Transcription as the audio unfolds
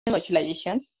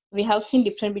virtualization. We have seen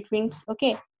different between.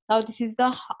 Okay, now this is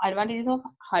the advantages of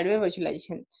hardware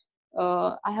virtualization.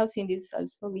 I have seen this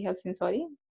also. We have seen. Sorry.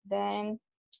 Then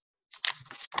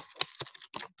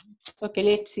okay,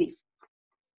 let's see.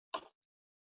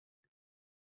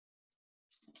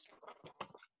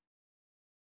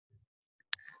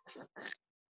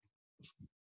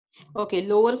 Okay,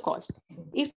 lower cost.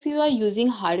 If you are using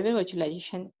hardware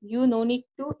virtualization, you no need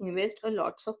to invest a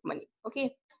lots of money.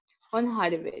 Okay, on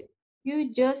hardware,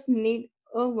 you just need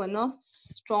a one of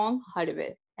strong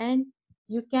hardware, and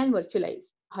you can virtualize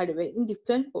hardware in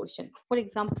different portion. For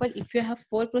example, if you have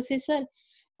 4 processor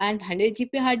and 100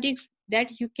 GB hard disk,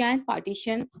 that you can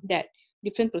partition that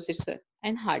different processor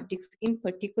and hard disk in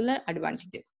particular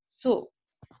advantages. So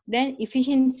then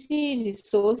efficiency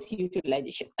resource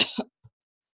utilization.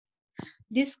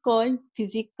 This called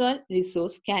physical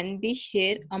resource can be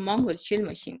shared among virtual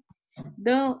machine.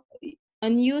 The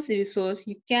unused resource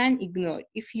you can ignore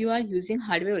if you are using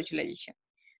hardware virtualization.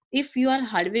 If your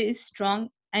hardware is strong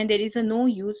and there is a no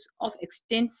use of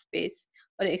extend space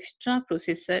or extra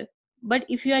processor, but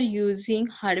if you are using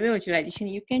hardware virtualization,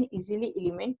 you can easily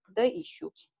eliminate the issue.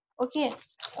 Okay,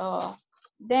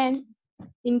 then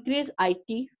increase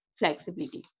IT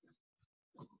flexibility.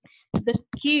 The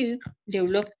key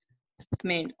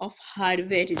development of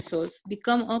hardware resource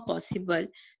become a possible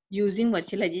using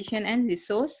virtualization, and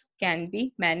resource can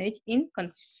be managed in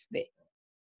consistent way.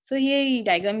 So here in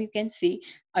diagram you can see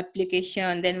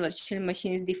application, then virtual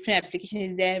machine is different application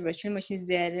is there, virtual machine is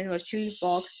there, then virtual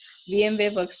box,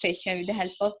 VMware workstation. With the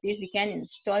help of this, we can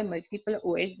install multiple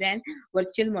OS. Then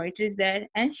virtual monitor is there,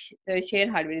 and share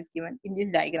hardware is given in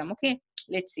this diagram. Okay,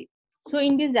 let's see. So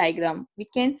in this diagram, we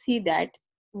can see that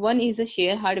one is a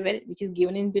share hardware which is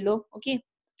given in below. Okay,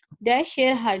 that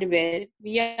share hardware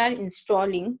we are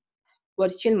installing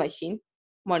virtual machine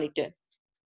monitor.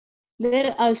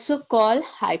 They're also called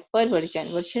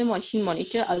hyperversion. Virtual machine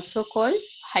monitor also called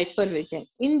hyperversion.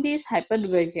 In this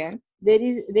hyperversion,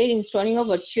 they're installing a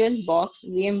virtual box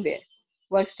VMware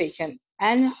workstation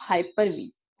and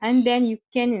Hyper-V. And then you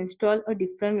can install a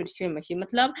different virtual machine.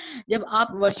 मतलब जब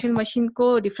आप virtual machine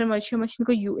को different virtual machine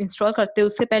को install करते हो,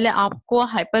 उससे पहले आपको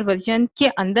hyper version के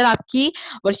अंदर आपकी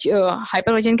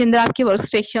hyper version के अंदर आपकी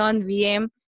workstation VM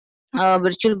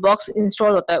virtual box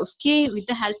install होता है. उसकी with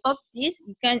the help of this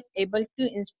you can able to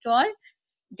install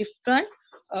different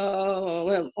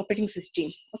operating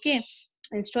system. Okay,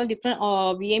 install different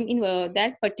VM in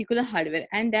that particular hardware,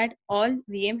 and that all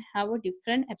VM have a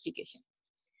different application.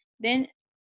 Then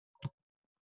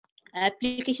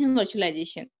application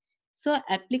virtualization. So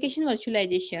application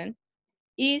virtualization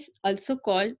is also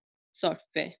called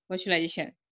software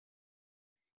virtualization.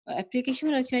 Application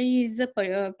virtualization is the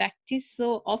practice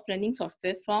of running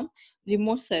software from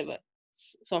remote server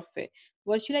software.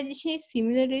 Virtualization is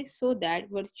similarly so that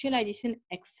virtualization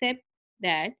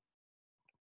that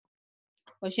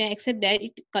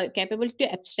it capable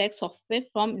to abstract software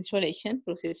from installation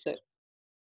processor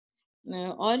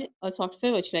or a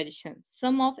software virtualization.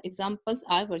 Some of examples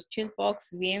are VirtualBox,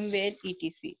 VMware,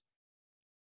 etc.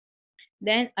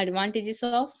 Then advantages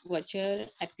of virtual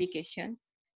application.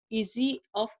 Easy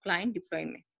of client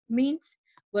deployment means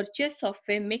virtual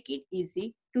software make it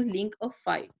easy to link a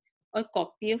file or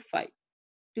copy a file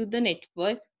to the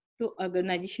network to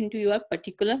organization to your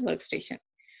particular workstation.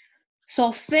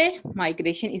 Software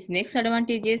migration is next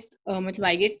advantages.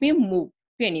 Migrate may move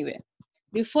to anywhere.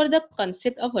 Before the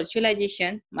concept of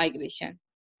virtualization, migration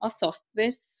of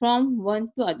software from one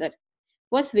to other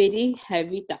was very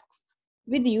heavy task.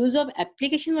 With the use of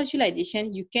application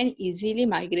virtualization, you can easily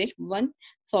migrate one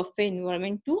software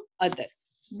environment to other.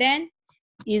 Then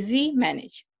easy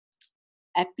manage.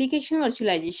 Application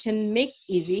virtualization make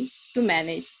easy to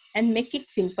manage and make it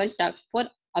simple task for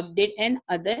update and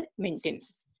other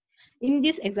maintenance. In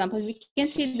this example, we can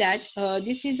see that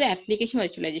this is the application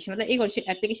virtualization. मतलब एक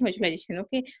application virtualization,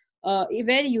 okay,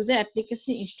 where user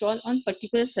application install on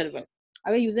particular server.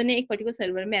 अगर user ने एक particular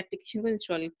server में application को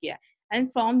install किया,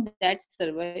 and from that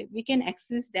server we can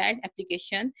access that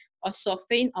application or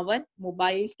software in our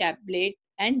mobile, tablet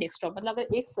and desktop. मतलब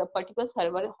अगर एक particular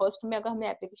server host में अगर हमने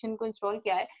application को install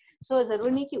किया है, so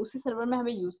जरूरी नहीं कि उसी server में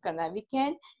हमें use करना है. We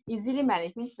can easily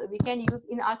manage, means we can use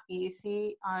in our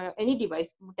PC or any device,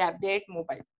 tablet,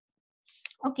 mobile.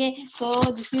 Okay, so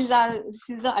this is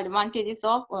the advantages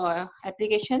of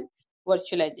application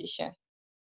virtualization.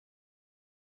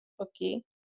 Okay,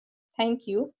 thank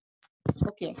you.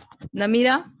 Okay,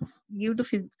 Namira, give to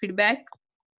feedback.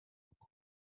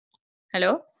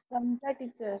 Hello. Samja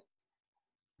teacher.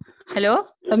 Hello,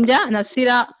 Samja,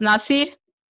 Nasir.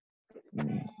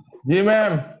 Ji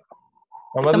ma'am.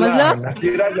 समजलं?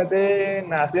 नसीर आहे का ते?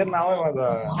 नासिर नाव आहे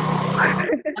माझं.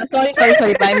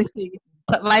 Sorry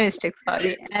by mistake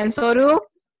sorry. And सोरू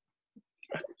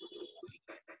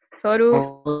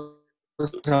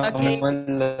okay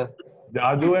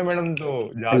जादू आहे madam तो,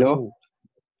 hello. जादू.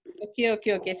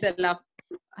 ओके चला.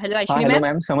 हॅलो हा अश्विनी हॅलो मॅम.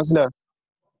 मॅम, समजलं.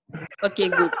 Okay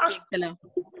good. चला